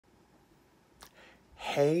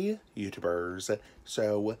Hey YouTubers,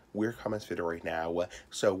 so Weird Comments video right now.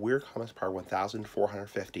 So Weird Comments part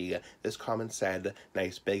 1450. This comment said,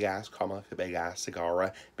 nice big ass comment like a big ass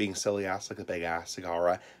cigar, being silly ass like a big ass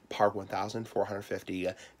cigar. Part 1450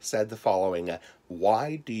 said the following: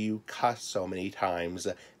 why do you cuss so many times?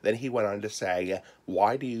 Then he went on to say,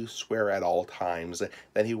 why do you swear at all times?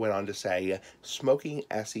 Then he went on to say, smoking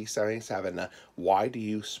SE77, why do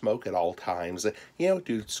you smoke at all times? You know,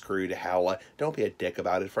 dude, screw to hell. Don't be a dick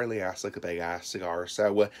about it. Friendly ass like a big ass cigar.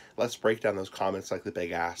 So let's break down those comments like the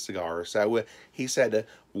big ass cigar. So he said,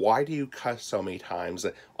 why do you cuss so many times?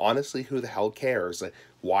 Honestly, who the hell cares?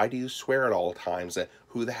 Why do you swear at all times?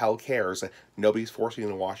 Who the hell cares? Nobody's forcing you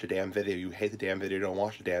to watch a damn video. You hate the damn video, don't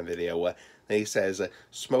watch the damn video. Then he says,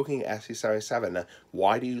 smoking SE77,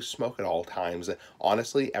 why do you smoke at all times?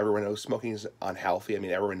 Honestly, everyone knows smoking is unhealthy. I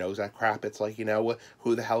mean, everyone knows that crap. It's like, you know,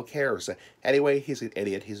 who the hell cares? Anyway, he's an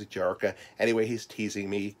idiot. He's a jerk. Anyway, he's teasing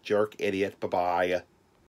me. Jerk, idiot, bye-bye.